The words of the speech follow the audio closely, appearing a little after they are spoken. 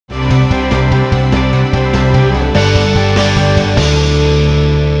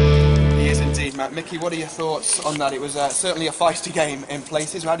Micky, what are your thoughts on that? It was certainly a feisty game in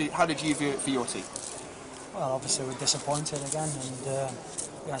places. How did you view it for your team? Well, obviously we're disappointed again, and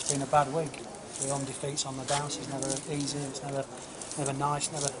yeah, it's been a bad week. 3 home defeats on the bounce is never easy. It's never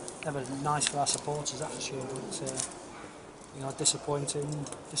nice. Never nice for our supporters, that's for sure. But you know, disappointed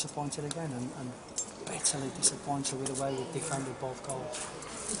again, and bitterly disappointed with the way we've defended both goals.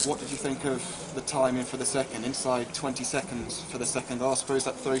 What did you think of the timing for the second? Inside 20 seconds for the second. I suppose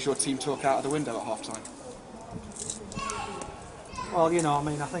that throws your team talk out of the window at half time. Well, you know, I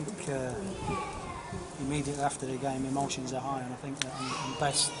mean, I think immediately after the game, emotions are high, and I think that I'm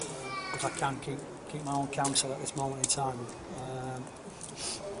best if I can keep my own counsel at this moment in time.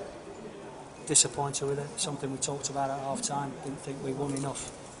 Disappointed with it. Something we talked about at half time. Didn't think we won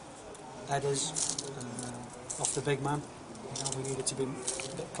enough headers off the big man. You know, we needed to be a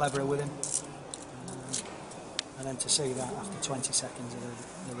bit cleverer with him, and then to see that after 20 seconds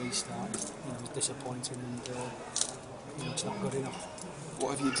of the restart is, you know, is disappointing, and you know, it's not good enough.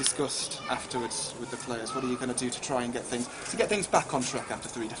 What have you discussed afterwards with the players? What are you going to do to try and get things back on track after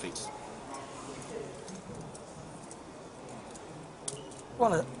 3 defeats?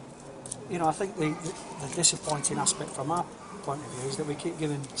 Well, you know, I think the disappointing aspect from our point of view is that we keep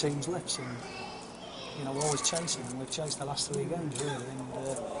giving teams lifts, and you know, we're always chasing, and we've chased the last 3 games really, and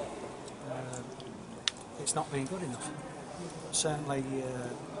it's not been good enough. Certainly,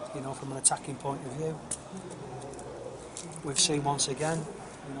 you know, from an attacking point of view, we've seen once again,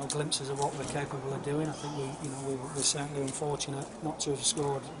 you know, glimpses of what we're capable of doing. I think we're certainly unfortunate not to have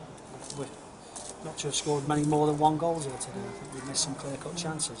scored many more than 1 goal here today. I think we've missed some clear-cut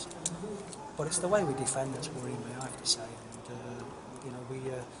chances. But it's the way we defend that's worrying me, I have to say. And you know,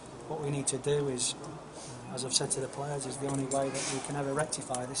 what we need to do is, as I've said to the players, is the only way that we can ever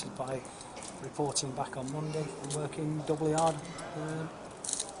rectify this is by reporting back on Monday and working doubly hard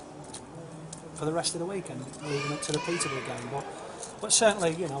for the rest of the week and leading up to the Peterborough game. But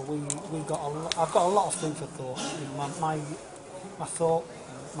certainly, you know, I've got a lot of food for thought. You know, my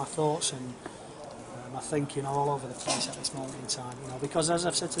thoughts and my thinking are all over the place at this moment in time. You know, because as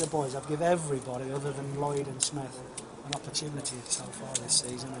I've said to the boys, I've given everybody other than Lloyd and Smith an opportunity so far this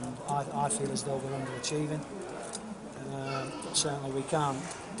season, and I feel as though we're underachieving. But certainly we can't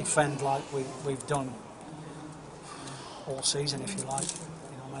defend like we've done all season, if you like.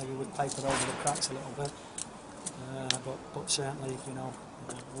 You know, maybe we've papered over the cracks a little bit, but certainly, you know,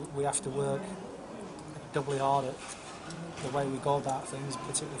 we have to work doubly hard at the way we go about things,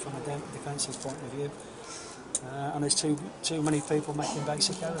 particularly from a defensive point of view. And there's too many people making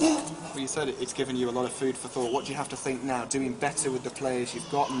basic errors. Well, you said it's given you a lot of food for thought. What do you have to think now? Doing better with the players you've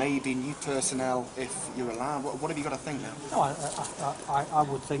got, maybe new personnel if you're allowed. What have you got to think now? No, I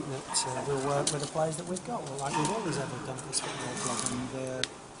would think that we'll work with the players that we've got, like we've always ever done at this football club. And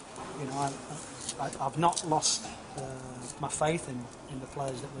you know, I've not lost my faith in the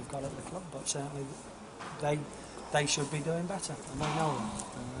players that we've got at the club, but certainly they should be doing better, and we know that.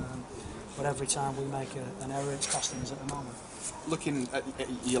 But every time we make an error, it's costing us at the moment. Looking at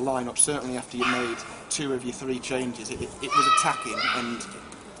your lineup, certainly after you made 2 of your 3 changes, it was attacking. And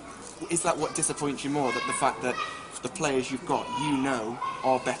is that what disappoints you more? That the fact that the players you've got, you know,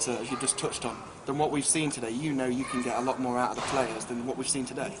 are better, as you just touched on, than what we've seen today? You know, you can get a lot more out of the players than what we've seen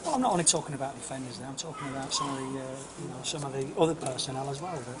today. Well, I'm not only talking about defenders now. I'm talking about some of the other personnel as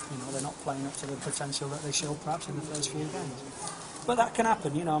well. That, you know, they're not playing up to the potential that they showed perhaps in the first few games. But that can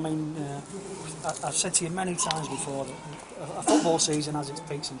happen, you know. I mean, I've said to you many times before that a football season has its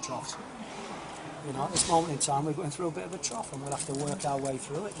peaks and troughs. You know, at this moment in time, we're going through a bit of a trough, and we'll have to work our way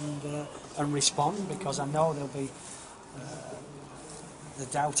through it and respond, because I know there'll be the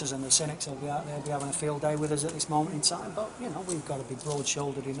doubters and the cynics will be out there, be having a field day with us at this moment in time. But you know, we've got to be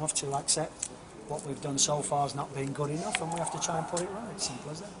broad-shouldered enough to accept what we've done so far has not been good enough, and we have to try and put it right.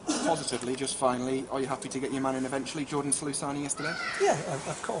 Simple as that. Positively, just finally, are you happy to get your man in eventually? Jordan Slew signing yesterday? Yeah,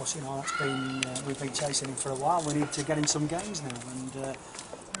 of course. You know, that's been we've been chasing him for a while. We need to get him some games now, and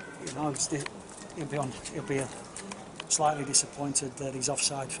you know, he'll be slightly disappointed that he's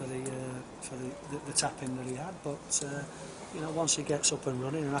offside for the tap-in that he had, but you know, once he gets up and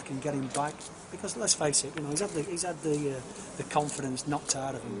running and I can get him back, because let's face it, you know, he's had the confidence knocked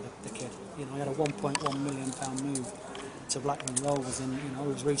out of him, the kid. You know, he had a £1.1 million move to Blackburn Rovers, and you know, he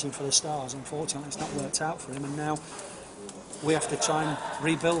was reaching for the stars. Unfortunately, it's not worked out for him, and now we have to try and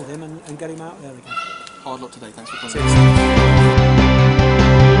rebuild him and get him out there again. Hard luck today. Thanks for coming.